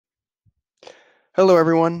Hello,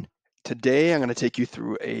 everyone. Today, I'm going to take you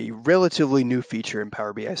through a relatively new feature in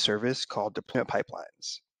Power BI service called deployment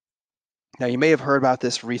pipelines. Now, you may have heard about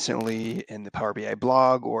this recently in the Power BI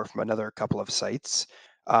blog or from another couple of sites,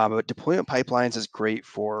 but deployment pipelines is great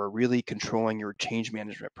for really controlling your change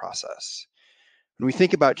management process. When we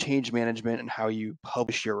think about change management and how you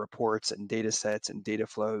publish your reports and data sets and data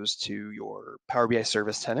flows to your Power BI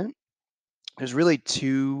service tenant, there's really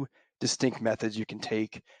two distinct methods you can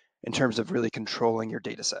take in terms of really controlling your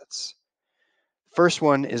data sets. First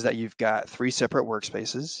one is that you've got three separate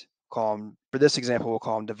workspaces. For this example, we'll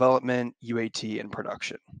call them development, UAT, and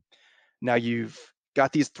production. Now you've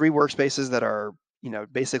got these three workspaces that are,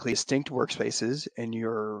 basically distinct workspaces, and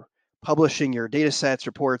you're publishing your data sets,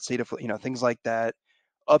 reports, things like that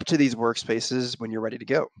up to these workspaces when you're ready to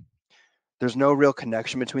go. There's no real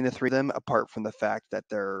connection between the three of them apart from the fact that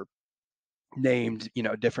they're named,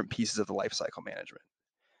 different pieces of the lifecycle management.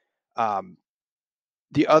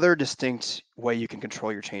 The other distinct way you can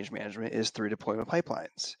control your change management is through deployment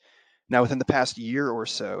pipelines. Now, within the past year or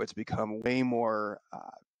so, it's become way more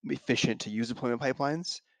efficient to use deployment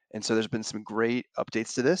pipelines. And so there's been some great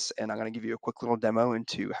updates to this, and I'm going to give you a quick little demo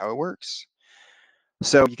into how it works.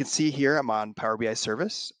 So you can see here, I'm on Power BI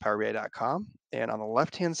service, powerbi.com. And on the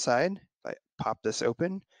left-hand side, if I pop this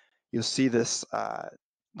open, you'll see this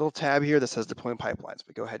little tab here that says deployment pipelines.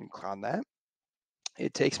 We go ahead and click on that.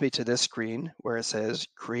 It takes me to this screen where it says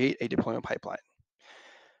create a deployment pipeline.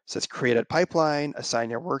 It says create a pipeline, assign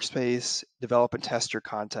your workspace, develop and test your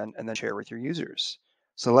content, and then share with your users.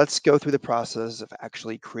 So let's go through the process of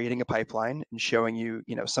actually creating a pipeline and showing you,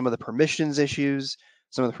 some of the permissions issues,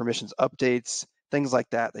 some of the permissions updates, things like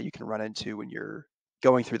that that you can run into when you're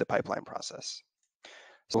going through the pipeline process.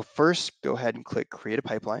 So first, go ahead and click create a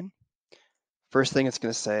pipeline. First thing it's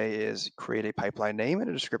going to say is create a pipeline name and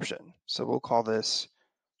a description. So we'll call this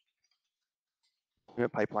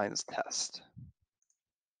pipelines test.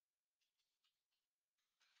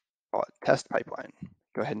 Call it test pipeline.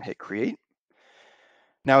 Go ahead and hit create.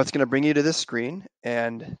 Now it's going to bring you to this screen,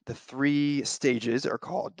 and the three stages are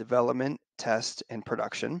called development, test, and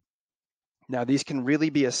production. Now these can really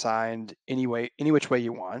be assigned any which way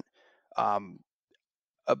you want.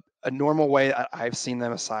 A normal way I've seen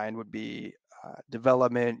them assigned would be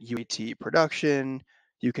development, UAT, production.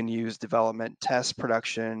 You can use development, test,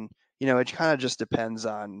 production. It kind of just depends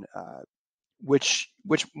on which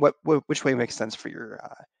way makes sense for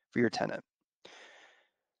your tenant.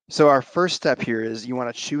 So our first step here is you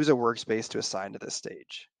want to choose a workspace to assign to this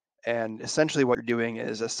stage. And essentially what you're doing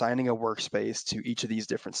is assigning a workspace to each of these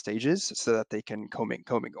different stages so that they can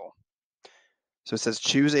commingle. So it says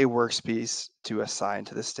choose a workspace to assign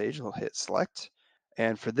to this stage. We'll hit select.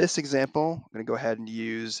 And for this example, I'm going to go ahead and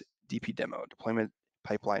use DP demo, deployment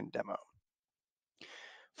pipeline demo.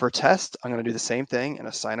 For test, I'm going to do the same thing and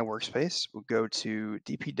assign a workspace. We'll go to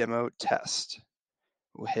DP demo test.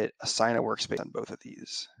 We'll hit assign a workspace on both of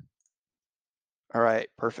these. All right,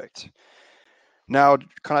 perfect. Now,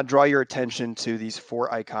 kind of draw your attention to these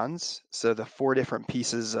four icons. So the four different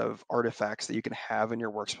pieces of artifacts that you can have in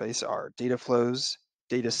your workspace are data flows,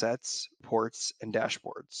 data sets, ports, and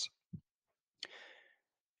dashboards.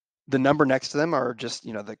 The number next to them are just,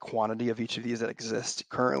 the quantity of each of these that exist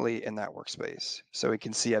currently in that workspace. So we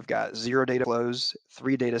can see I've got 0 data flows,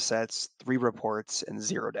 3 data sets, 3 reports, and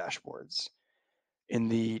 0 dashboards. In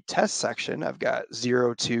the test section, I've got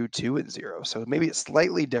 0, 2, 2, and 0. So maybe it's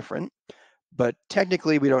slightly different, but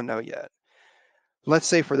technically we don't know yet. Let's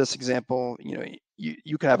say for this example,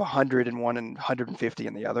 you could have 100 in one and 150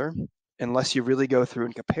 in the other. Unless you really go through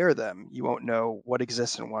and compare them, you won't know what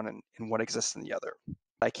exists in one and what exists in the other.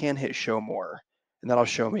 I can hit show more, and that'll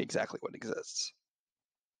show me exactly what exists.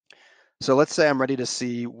 So let's say I'm ready to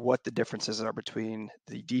see what the differences are between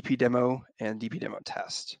the DP demo and DP demo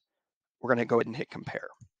test. We're going to go ahead and hit compare.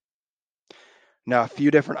 Now, a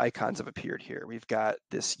few different icons have appeared here. We've got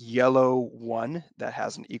this yellow 1 that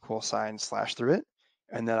has an equal sign slash through it,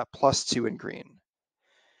 and then a +2 in green.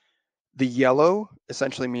 The yellow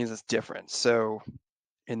essentially means it's different. So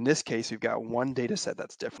in this case, we've got one data set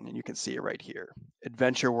that's different, and you can see it right here.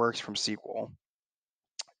 AdventureWorks from SQL,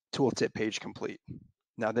 tooltip page complete.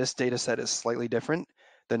 Now this data set is slightly different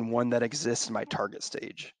than one that exists in my target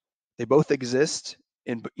stage. They both exist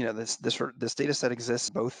in, this data set exists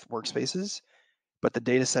in both workspaces, but the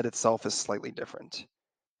data set itself is slightly different.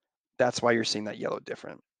 That's why you're seeing that yellow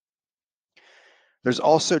different. There's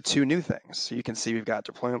also 2 new things. So you can see we've got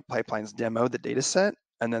deployment pipelines demo, the data set,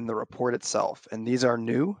 and then the report itself. And these are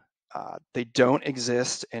new. They don't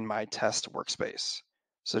exist in my test workspace.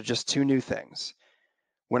 So just 2 new things.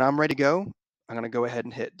 When I'm ready to go, I'm going to go ahead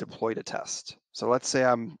and hit deploy to test. So let's say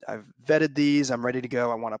I've vetted these, I'm ready to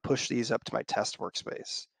go. I want to push these up to my test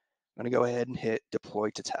workspace. I'm going to go ahead and hit deploy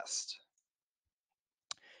to test.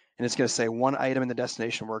 And it's going to say one item in the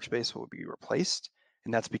destination workspace will be replaced.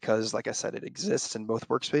 And that's because, like I said, it exists in both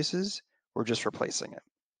workspaces. We're just replacing it.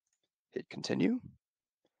 Hit continue,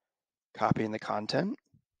 copying the content.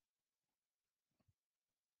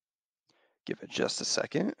 Give it just a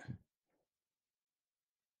second.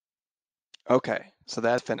 Okay, so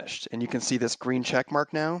that's finished. And you can see this green check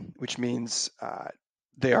mark now, which means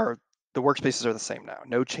the workspaces are the same now.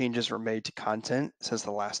 No changes were made to content since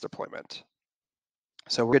the last deployment.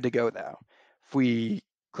 So we're good to go now. If we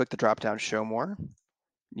click the drop-down Show More,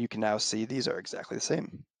 you can now see these are exactly the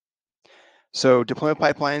same. So deployment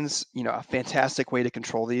pipelines, a fantastic way to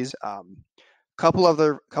control these. Couple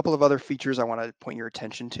of other features I want to point your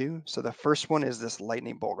attention to. So the first one is this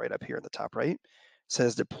lightning bolt right up here in the top right. It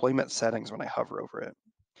says deployment settings when I hover over it.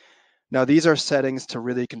 Now these are settings to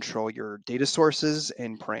really control your data sources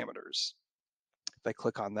and parameters. If I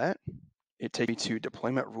click on that, it takes me to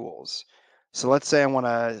deployment rules. So let's say I want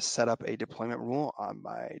to set up a deployment rule on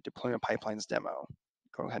my deployment pipelines demo.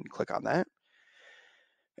 Go ahead and click on that.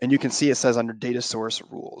 And you can see it says under data source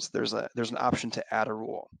rules, there's an option to add a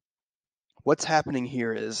rule. What's happening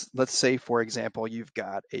here is, let's say, for example, you've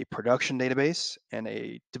got a production database and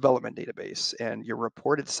a development database, and your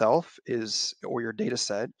report itself is, or your data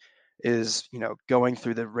set is, going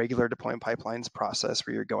through the regular deployment pipelines process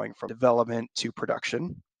where you're going from development to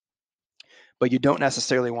production, but you don't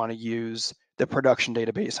necessarily want to use the production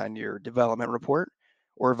database on your development report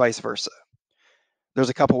or vice versa. There's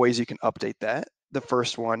a couple ways you can update that. The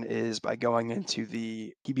first one is by going into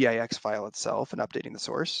the PBIX file itself and updating the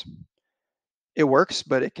source. It works,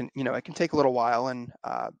 but it can take a little while, and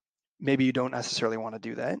maybe you don't necessarily want to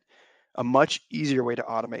do that. A much easier way to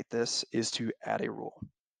automate this is to add a rule.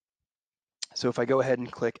 So if I go ahead and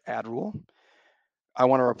click Add Rule, I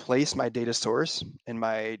want to replace my data source in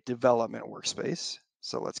my development workspace.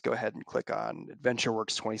 So let's go ahead and click on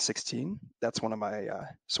AdventureWorks 2016. That's one of my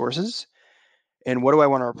sources. And what do I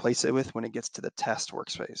want to replace it with when it gets to the test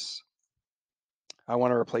workspace? I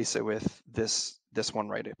want to replace it with this one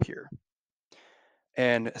right up here.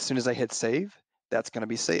 And as soon as I hit save, that's going to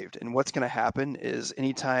be saved. And what's going to happen is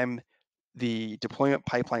anytime the deployment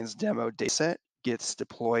pipelines demo dataset gets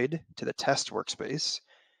deployed to the test workspace,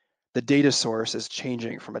 the data source is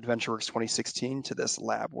changing from AdventureWorks 2016 to this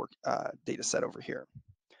lab work dataset over here.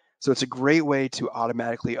 So it's a great way to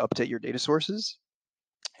automatically update your data sources.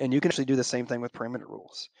 And you can actually do the same thing with parameter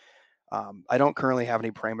rules. I don't currently have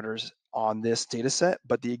any parameters on this dataset,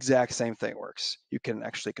 but the exact same thing works. You can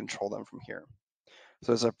actually control them from here.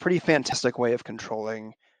 So it's a pretty fantastic way of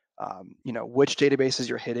controlling, which databases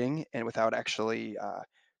you're hitting, and without actually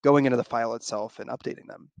going into the file itself and updating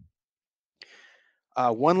them.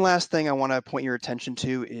 One last thing I want to point your attention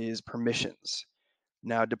to is permissions.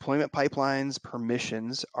 Now, deployment pipelines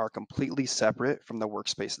permissions are completely separate from the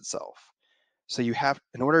workspace itself. So you have,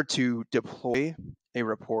 in order to deploy a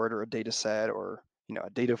report or a data set or a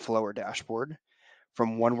data flow or dashboard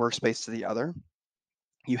from one workspace to the other,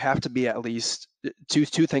 you have to be at least two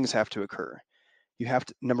things have to occur.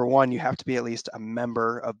 Number one, you have to be at least a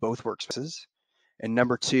member of both workspaces, and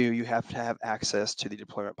number two, you have to have access to the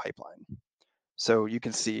deployment pipeline. So you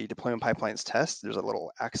can see deployment pipelines test. There's a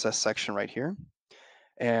little access section right here,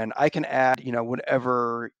 and I can add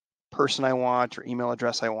whatever person I want or email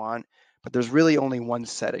address I want, but there's really only one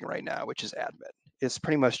setting right now, which is admin. It's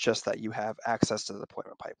pretty much just that you have access to the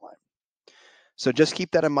deployment pipeline. So just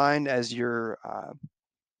keep that in mind as you're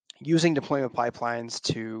using deployment pipelines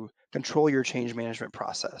to control your change management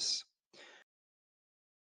process.